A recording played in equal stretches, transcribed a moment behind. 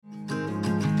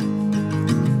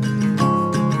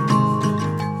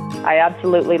I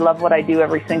absolutely love what I do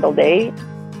every single day.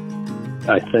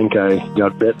 I think I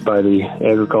got bit by the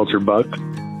agriculture bug.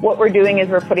 What we're doing is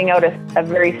we're putting out a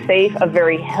very safe, a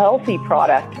very healthy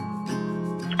product.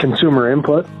 Consumer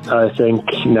input, I think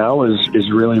now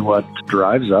is really what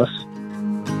drives us.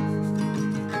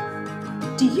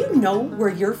 Do you know where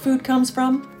your food comes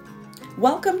from?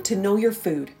 Welcome to Know Your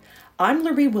Food. I'm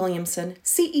Laurie Williamson,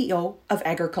 CEO of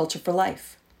Agriculture for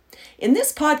Life. In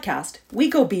this podcast, we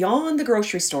go beyond the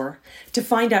grocery store to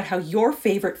find out how your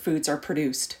favorite foods are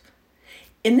produced.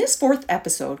 In this fourth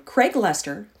episode, Craig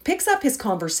Lester picks up his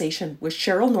conversation with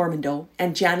Cheryl Normando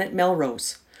and Janet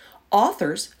Melrose,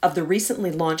 authors of the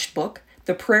recently launched book,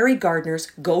 The Prairie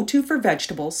Gardener's Go-To for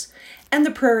Vegetables and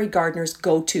The Prairie Gardener's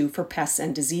Go-To for Pests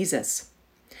and Diseases.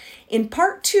 In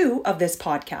part 2 of this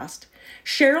podcast,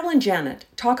 Cheryl and Janet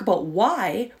talk about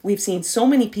why we've seen so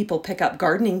many people pick up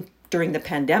gardening during the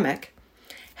pandemic,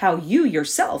 how you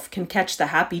yourself can catch the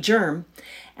happy germ,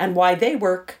 and why they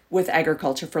work with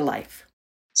Agriculture for Life.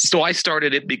 So I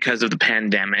started it because of the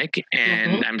pandemic,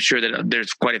 and I'm sure that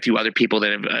there's quite a few other people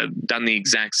that have done the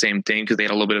exact same thing because they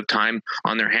had a little bit of time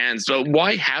on their hands. So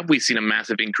why have we seen a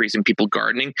massive increase in people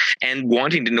gardening and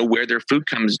wanting to know where their food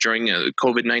comes during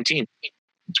COVID-19?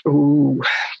 Ooh.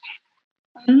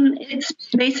 It's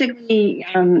basically,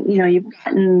 you've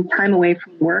gotten time away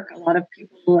from work. A lot of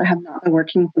people have not been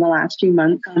working for the last few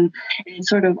months, and it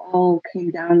sort of all came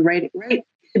down right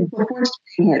before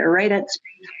spring hit, or right at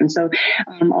springtime. So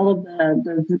all of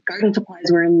the garden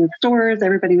supplies were in the stores.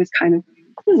 Everybody was kind of,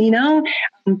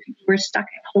 people were stuck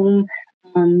at home.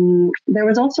 There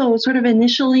was also sort of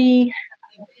initially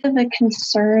a bit of a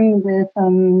concern with,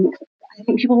 I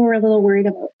think people were a little worried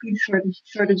about food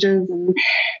shortages and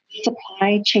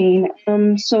supply chain.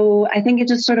 So I think it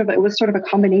was sort of a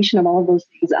combination of all of those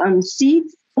things.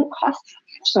 Seeds don't cost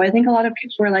that much. So I think a lot of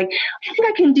people were like, I think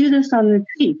I can do this on the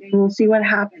seed and we'll see what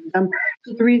happens.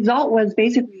 So the result was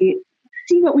basically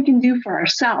see what we can do for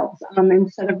ourselves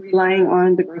instead of relying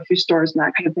on the grocery stores and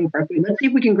that kind of thing for food. Let's see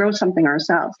if we can grow something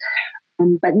ourselves.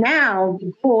 But now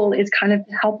the goal is kind of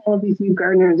to help all of these new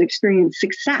gardeners experience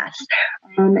success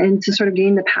and to sort of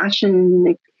gain the passion and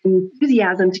the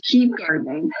enthusiasm to keep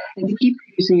gardening and to keep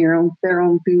producing their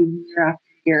own food year after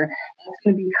year. That's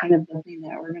going to be kind of the thing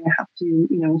that we're going to have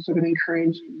to, sort of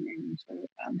encourage and sort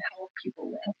of help people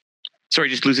with. Sorry,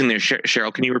 just losing there.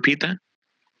 Cheryl, can you repeat that?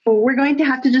 So we're going to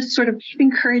have to just sort of keep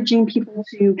encouraging people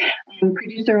to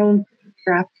produce their own food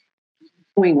year after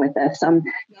going with this. Not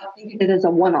thinking it as a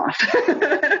one-off.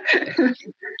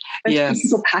 Yes.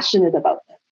 People passionate about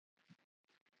this.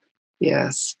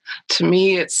 Yes. To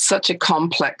me, it's such a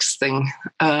complex thing.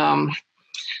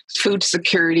 Food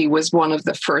security was one of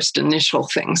the first initial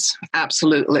things.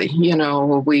 Absolutely.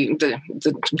 The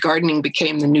gardening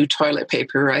became the new toilet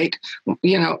paper, right?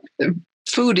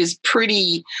 Food is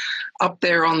pretty up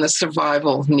there on the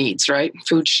survival needs, right?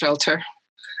 Food, shelter,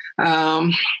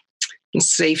 and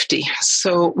safety.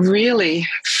 So really,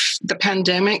 the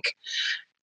pandemic,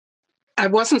 I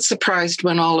wasn't surprised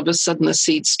when all of a sudden the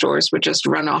seed stores would just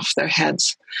run off their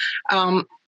heads.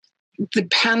 The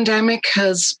pandemic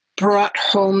has brought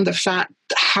home the fact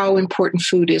how important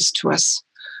food is to us.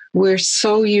 We're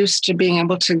so used to being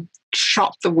able to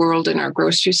shop the world in our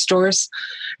grocery stores.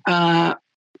 The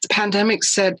pandemic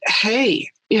said, hey,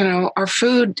 our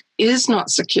food is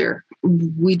not secure.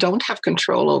 We don't have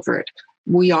control over it.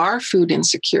 We are food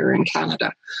insecure in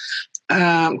Canada.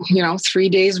 3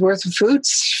 days worth of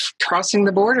foods crossing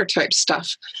the border type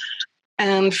stuff.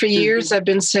 And for years I've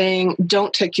been saying,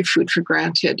 don't take your food for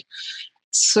granted.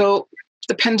 So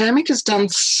the pandemic has done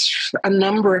a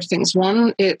number of things.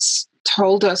 One, it's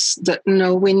told us that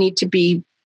no, we need to be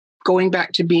going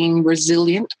back to being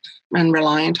resilient and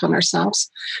reliant on ourselves.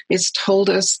 It's told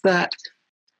us that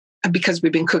because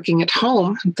we've been cooking at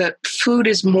home, that food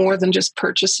is more than just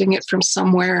purchasing it from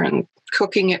somewhere and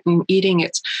cooking it and eating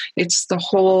it. It's the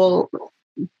whole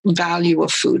value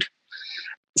of food.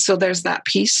 So there's that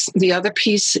piece. The other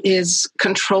piece is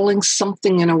controlling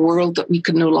something in a world that we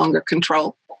can no longer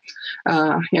control.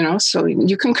 So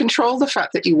you can control the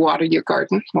fact that you water your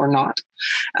garden or not.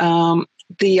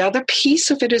 The other piece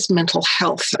of it is mental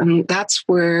health, and that's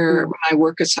where my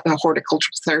work as a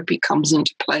horticultural therapy comes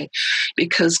into play,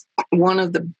 because one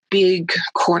of the big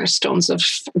cornerstones of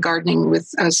gardening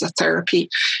as a therapy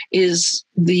is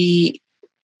the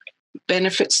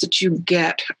benefits that you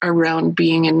get around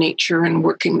being in nature and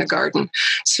working the garden.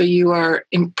 So you are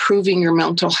improving your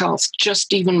mental health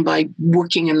just even by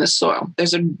working in the soil.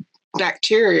 There's a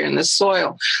bacteria in the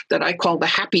soil that I call the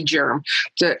happy germ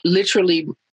that literally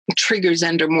triggers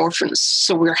endomorphins.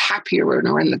 So we're happier when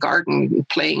we're in the garden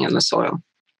playing in the soil.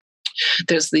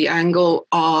 There's the angle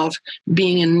of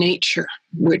being in nature,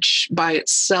 which by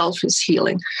itself is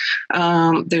healing.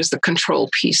 There's the control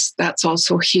piece. That's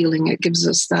also healing. It gives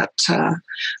us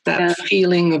that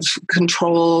feeling of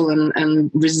control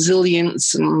and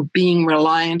resilience and being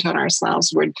reliant on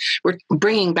ourselves. We're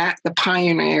bringing back the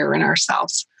pioneer in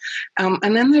ourselves.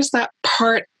 And then there's that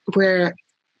part where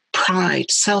pride,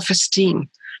 self-esteem.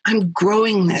 I'm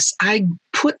growing this. I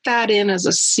put that in as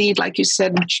a seed, like you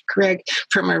said, Craig,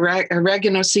 from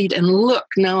oregano seed. And look,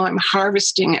 now I'm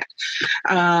harvesting it.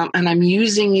 And I'm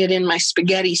using it in my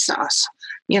spaghetti sauce.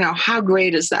 How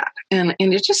great is that? And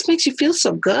it just makes you feel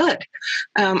so good.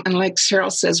 And like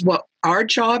Cheryl says, what our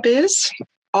job is,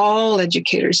 all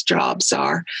educators' jobs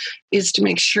is to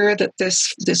make sure that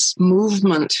this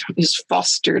movement is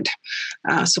fostered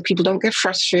so people don't get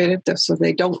frustrated, so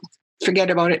they don't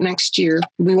forget about it next year.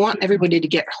 We want everybody to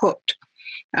get hooked.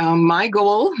 My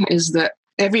goal is that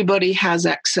everybody has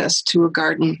access to a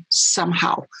garden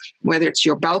somehow, whether it's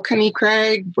your balcony,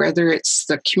 Craig, whether it's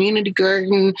the community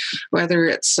garden, whether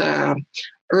it's an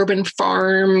urban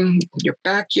farm, your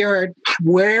backyard,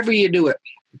 wherever you do it.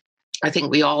 I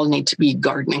think we all need to be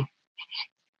gardening.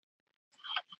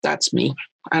 That's me.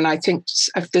 And I think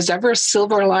if there's ever a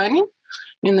silver lining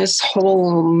in this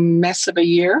whole mess of a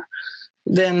year,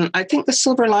 then I think the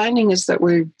silver lining is that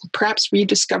we're perhaps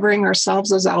rediscovering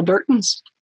ourselves as Albertans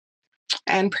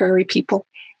and prairie people.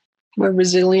 We're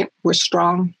resilient, we're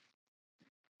strong.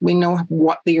 We know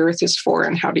what the earth is for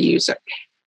and how to use it.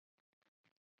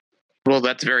 Well,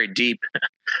 that's very deep.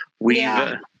 We've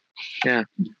a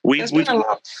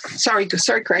lot. Sorry,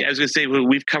 Craig. I was going to say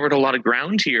we've covered a lot of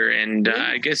ground here, and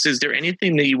I guess is there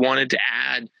anything that you wanted to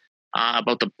add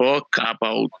about the book,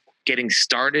 about getting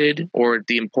started, or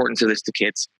the importance of this to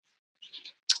kids?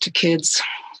 To kids,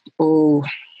 oh,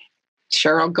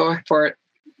 Cheryl, go for it.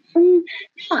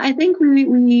 I think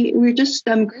we're just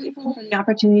grateful for the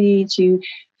opportunity to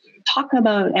talk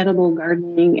about edible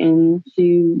gardening and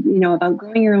to about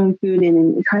growing your own food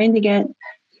and trying to get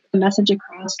the message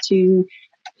across to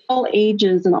all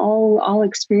ages and all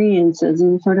experiences,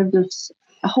 and sort of just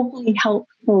hopefully help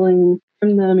people and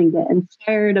from them and get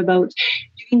inspired about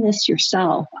doing this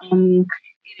yourself. Putting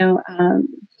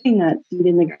that seed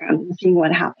in the ground and seeing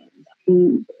what happens.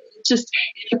 It's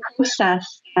a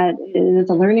process that is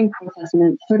a learning process,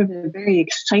 and it's sort of a very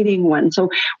exciting one. So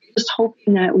we're just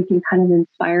hoping that we can kind of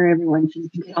inspire everyone to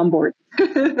get on board.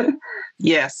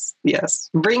 Yes.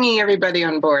 Bringing everybody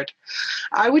on board.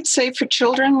 I would say for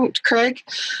children, Craig,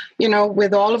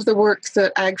 with all of the work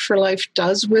that Ag for Life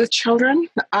does with children,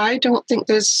 I don't think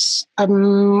there's a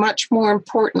much more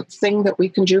important thing that we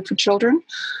can do for children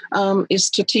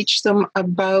is to teach them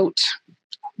about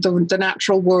the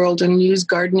natural world and use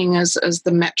gardening as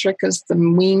the metric, as the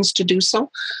means to do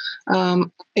so.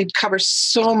 It covers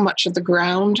so much of the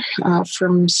ground,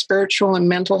 from spiritual and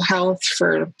mental health,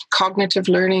 for cognitive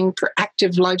learning, for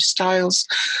active lifestyles,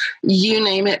 you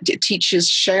name it. It teaches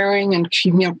sharing and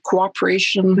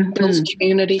cooperation, builds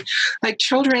community. Like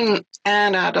children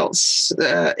and adults,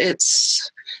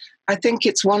 I think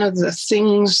it's one of the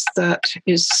things that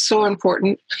is so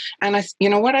important. And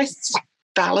what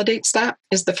validates that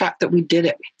is the fact that we did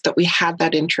it, that we had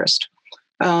that interest.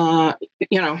 No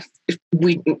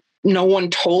one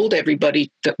told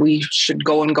everybody that we should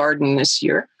go and garden this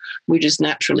year. We just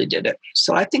naturally did it.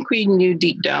 So I think we knew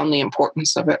deep down the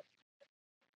importance of it.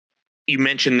 You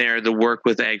mentioned there the work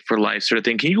with Ag for Life sort of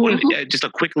thing. Can you go just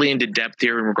quickly into depth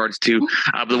here in regards to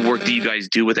the work that you guys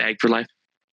do with Ag for Life?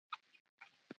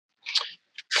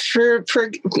 For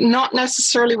not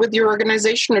necessarily with your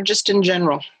organization, or just in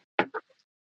general?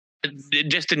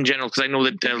 Just in general, because I know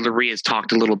that Larry has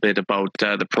talked a little bit about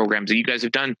the programs that you guys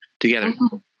have done together.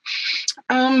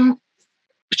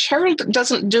 Cheryl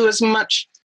doesn't do as much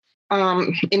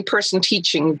in-person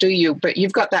teaching, do you? But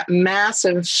you've got that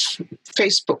massive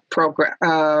Facebook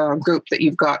program group that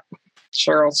you've got,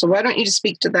 Cheryl. So why don't you just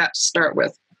speak to that to start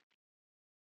with?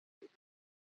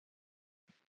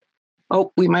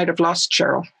 Oh, we might have lost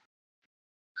Cheryl.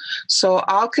 So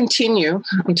I'll continue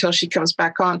until she comes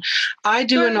back on. I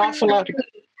do an awful lot of...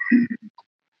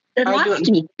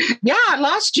 I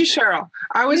lost you, Cheryl.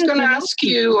 I was going to ask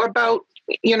you about,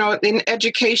 in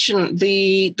education,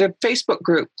 the Facebook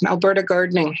group, Alberta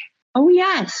Gardening. Oh,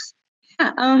 yes.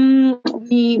 Yeah,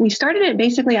 we started it,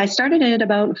 basically, I started it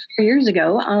about 4 years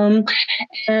ago.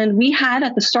 And we had,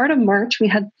 at the start of March, we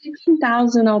had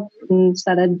 16,000 Albertans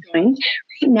that had joined.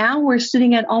 Right now, we're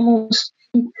sitting at almost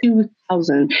 2,000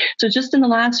 1,000. So just in the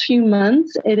last few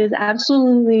months, it has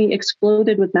absolutely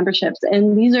exploded with memberships.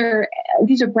 And these are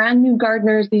brand new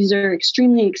gardeners. These are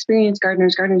extremely experienced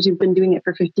gardeners who've been doing it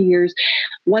for 50 years,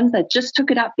 ones that just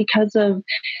took it up because of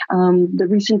the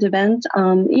recent events.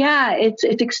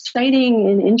 It's exciting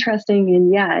and interesting.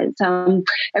 And it's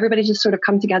everybody just sort of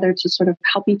come together to sort of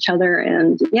help each other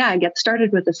and get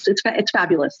started with this. It's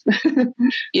fabulous.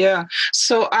 Yeah.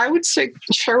 So I would say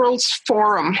Cheryl's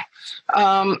forum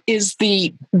is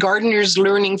the gardeners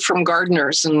learning from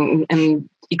gardeners and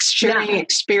sharing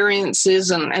experiences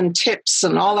and tips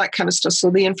and all that kind of stuff. So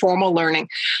the informal learning.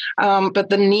 But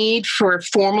the need for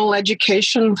formal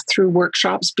education through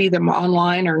workshops, be them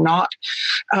online or not,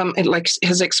 it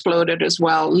has exploded as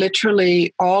well.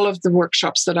 Literally all of the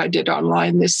workshops that I did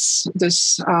online this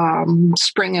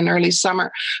spring and early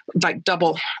summer, like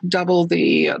double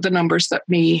the numbers that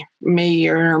may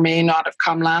or may not have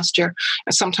come last year,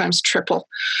 and sometimes triple.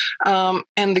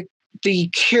 And the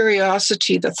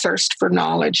curiosity, the thirst for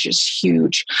knowledge is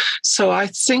huge. So I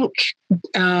think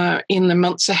in the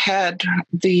months ahead,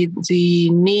 the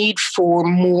need for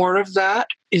more of that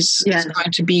is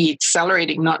going to be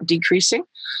accelerating, not decreasing.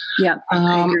 Yeah.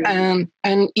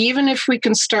 And even if we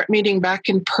can start meeting back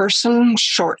in person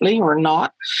shortly or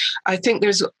not, I think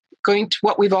there's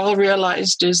what we've all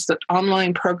realized is that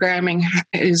online programming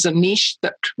is a niche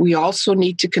that we also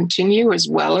need to continue, as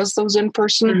well as those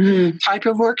in-person type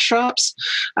of workshops.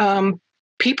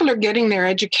 People are getting their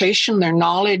education, their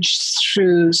knowledge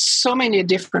through so many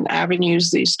different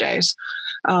avenues these days.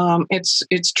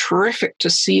 It's terrific to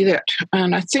see that.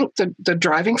 And I think the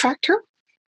driving factor,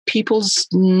 people's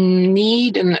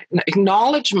need and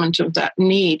acknowledgement of that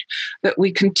need, that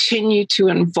we continue to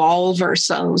involve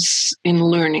ourselves in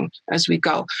learning as we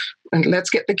go. And let's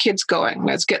get the kids going.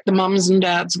 Let's get the mums and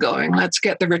dads going. Let's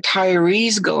get the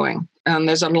retirees going. And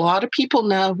there's a lot of people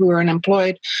now who are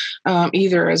unemployed,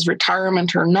 either as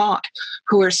retirement or not,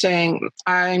 who are saying,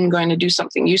 I'm going to do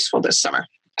something useful this summer.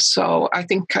 So I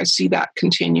think I see that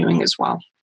continuing as well.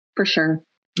 For sure.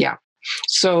 Yeah.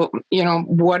 So,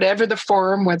 whatever the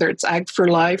forum, whether it's Ag for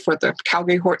Life or the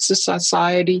Calgary Horse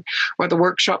Society or the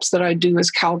workshops that I do as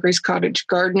Calgary's Cottage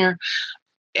Gardener,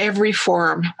 every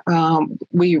forum,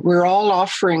 we're all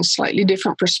offering slightly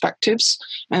different perspectives,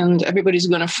 and everybody's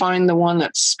going to find the one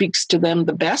that speaks to them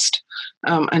the best.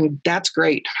 And that's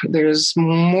great. There's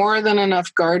more than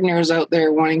enough gardeners out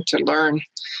there wanting to learn.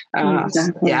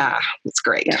 Exactly. Yeah, it's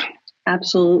great. Yeah,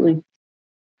 absolutely.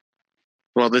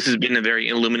 Well, this has been a very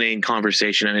illuminating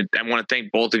conversation, and I want to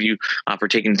thank both of you for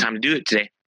taking the time to do it today.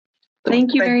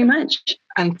 Thank you very much.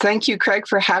 And thank you, Craig,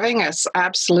 for having us.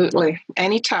 Absolutely.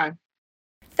 Anytime.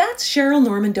 That's Cheryl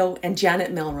Normando and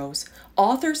Janet Melrose,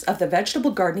 authors of the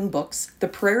vegetable gardening books, The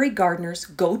Prairie Gardener's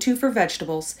Go-To for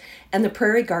Vegetables and The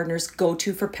Prairie Gardener's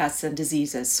Go-To for Pests and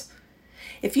Diseases.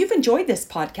 If you've enjoyed this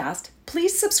podcast,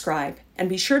 please subscribe and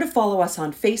be sure to follow us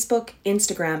on Facebook,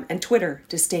 Instagram, and Twitter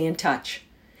to stay in touch.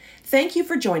 Thank you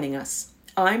for joining us.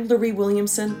 I'm Laurie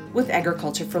Williamson with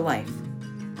Agriculture for Life.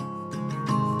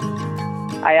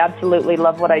 I absolutely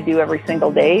love what I do every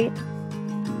single day.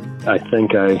 I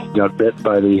think I got bit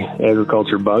by the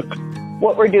agriculture bug.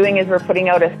 What we're doing is we're putting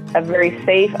out a very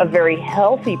safe, a very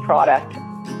healthy product.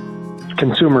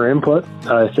 Consumer input,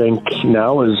 I think,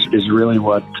 now is really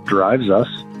what drives us.